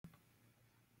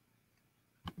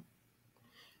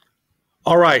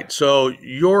All right. So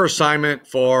your assignment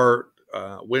for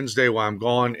Wednesday while I'm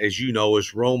gone, as you know,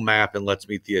 is Rome map and Let's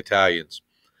Meet the Italians.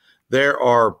 There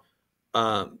are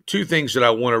two things that I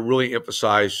want to really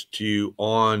emphasize to you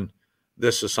on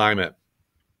this assignment.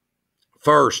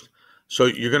 First, so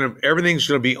everything's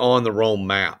gonna be on the Rome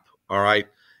map. All right.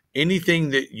 Anything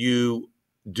that you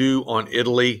do on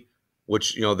Italy,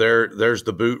 which there's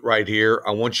the boot right here.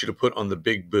 I want you to put on the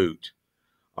big boot.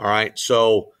 All right.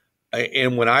 So,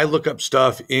 and when I look up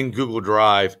stuff in Google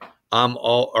Drive,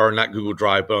 or not Google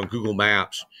Drive, but on Google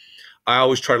Maps, I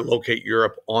always try to locate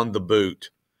Europe on the boot.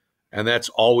 And that's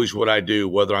always what I do,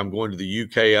 whether I'm going to the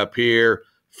UK up here,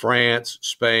 France,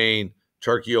 Spain,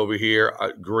 Turkey over here,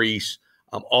 Greece.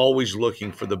 I'm always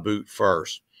looking for the boot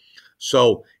first.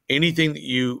 So anything that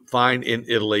you find in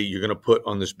Italy, you're going to put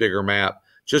on this bigger map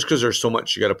just because there's so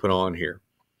much you got to put on here.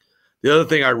 The other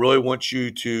thing I really want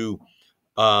you to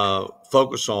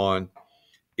focus on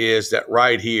is that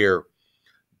right here,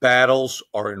 battles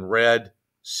are in red,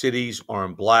 cities are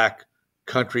in black,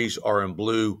 countries are in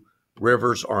blue,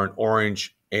 rivers are in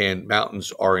orange, and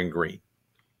mountains are in green.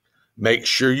 Make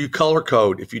sure you color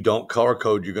code. If you don't color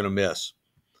code, you're going to miss.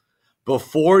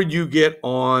 Before you get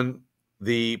on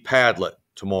the Padlet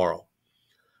tomorrow,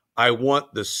 I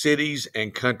want the cities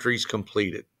and countries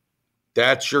completed.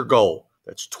 That's your goal.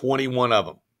 That's 21 of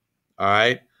them. All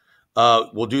right.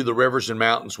 We'll do the rivers and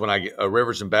mountains when I get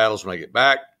rivers and battles when I get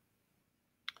back.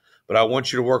 But I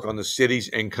want you to work on the cities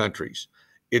and countries.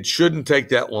 It shouldn't take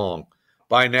that long.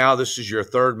 By now, this is your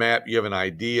third map. You have an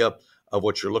idea of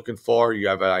what you're looking for. You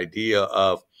have an idea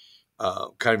of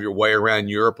kind of your way around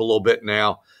Europe a little bit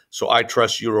now. So I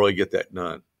trust you to really get that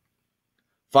done.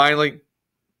 Finally,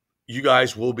 you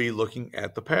guys will be looking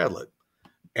at the Padlet.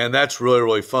 And that's really,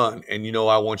 really fun. And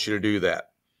I want you to do that.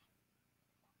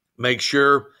 Make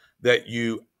sure that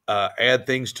you add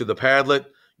things to the Padlet.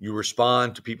 You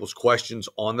respond to people's questions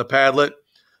on the Padlet.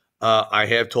 I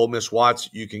have told Miss Watts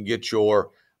you can get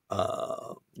your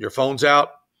phones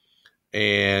out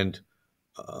and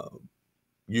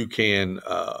you can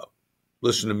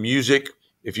listen to music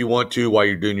if you want to while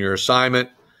you're doing your assignment.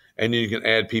 And then you can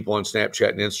add people on Snapchat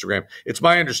and Instagram. It's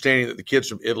my understanding that the kids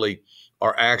from Italy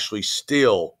are actually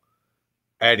still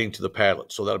adding to the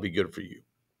Padlet. So that'll be good for you.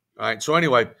 All right. So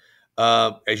anyway,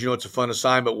 as you know, it's a fun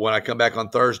assignment. When I come back on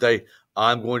Thursday,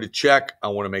 I'm going to check. I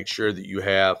want to make sure that you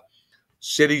have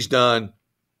cities done,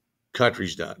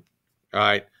 countries done. All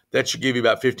right. That should give you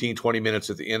about 15, 20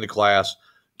 minutes at the end of class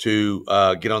to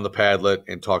get on the Padlet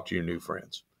and talk to your new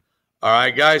friends. All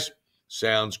right, guys.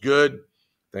 Sounds good.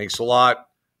 Thanks a lot.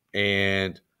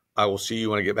 And I will see you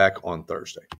when I get back on Thursday.